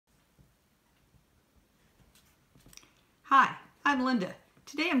Hi, I'm Linda.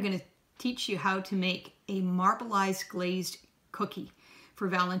 Today I'm going to teach you how to make a marbleized glazed cookie for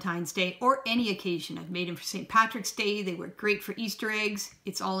Valentine's Day or any occasion. I've made them for St. Patrick's Day. They work great for Easter eggs.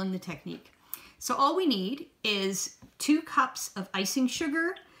 It's all in the technique. So all we need is 2 cups of icing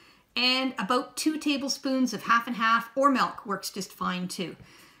sugar and about 2 tablespoons of half and half, or milk works just fine too.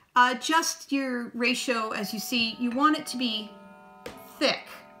 Just your ratio, as you see, you want it to be thick,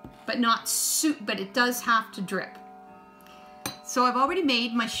 but not soup, but it does have to drip. So I've already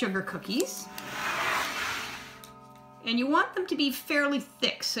made my sugar cookies, and you want them to be fairly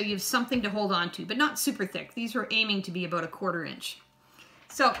thick so you have something to hold on to, but not super thick. These are aiming to be about 1/4 inch.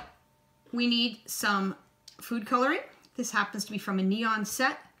 So we need some food coloring. This happens to be from a neon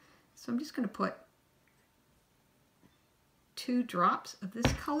set. So I'm just going to put 2 drops of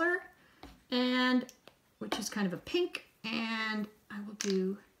this color, and which is kind of a pink, and I will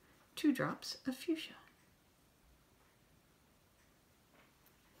do 2 drops of fuchsia.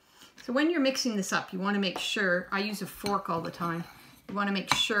 So when you're mixing this up, you want to make sure, I use a fork all the time, you want to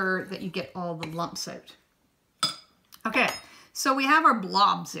make sure that you get all the lumps out. Okay, so we have our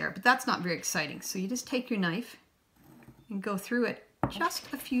blobs there, but that's not very exciting. So you just take your knife and go through it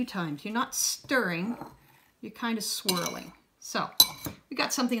just a few times. You're not stirring, you're kind of swirling. So we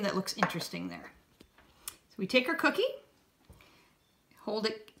got something that looks interesting there. So we take our cookie, hold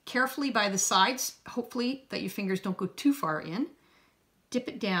it carefully by the sides, hopefully that your fingers don't go too far in, dip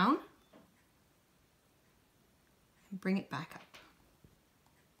it down, and bring it back up.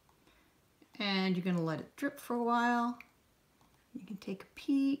 And you're going to let it drip for a while. You can take a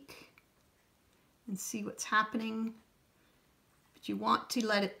peek and see what's happening. But you want to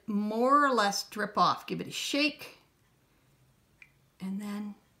let it more or less drip off. Give it a shake. And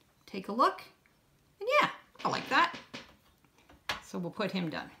then take a look. And yeah, I like that. So we'll put him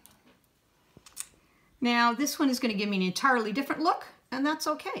done. Now this one is going to give me an entirely different look, and that's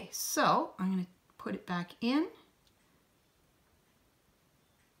okay. So I'm going to put it back in.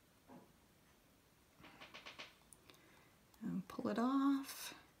 And pull it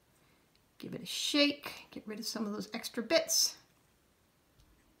off. Give it a shake. Get rid of some of those extra bits.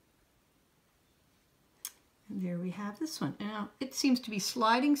 And there we have this one. Now it seems to be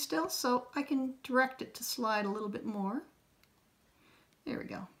sliding still, so I can direct it to slide a little bit more. There we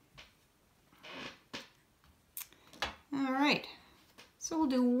go. All right, so we'll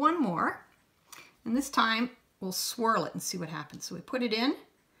do one more, and this time we'll swirl it and see what happens. So we put it in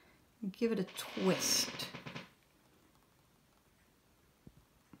and give it a twist.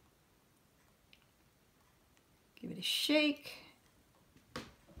 Give it a shake.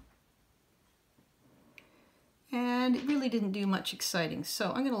 And it really didn't do much exciting, so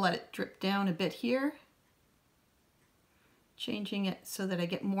I'm going to let it drip down a bit here, changing it so that I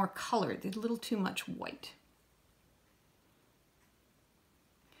get more color. There's a little too much white.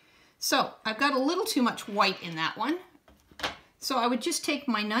 So I've got a little too much white in that one. So I would just take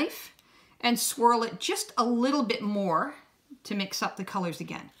my knife and swirl it just a little bit more to mix up the colors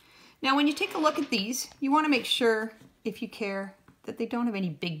again. Now when you take a look at these, you want to make sure, if you care, that they don't have any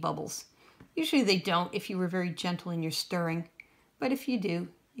big bubbles. Usually they don't if you were very gentle in your stirring, but if you do,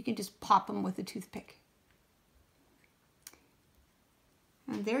 you can just pop them with a toothpick.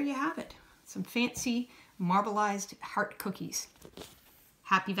 And there you have it, some fancy marbleized heart cookies.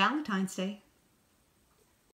 Happy Valentine's Day.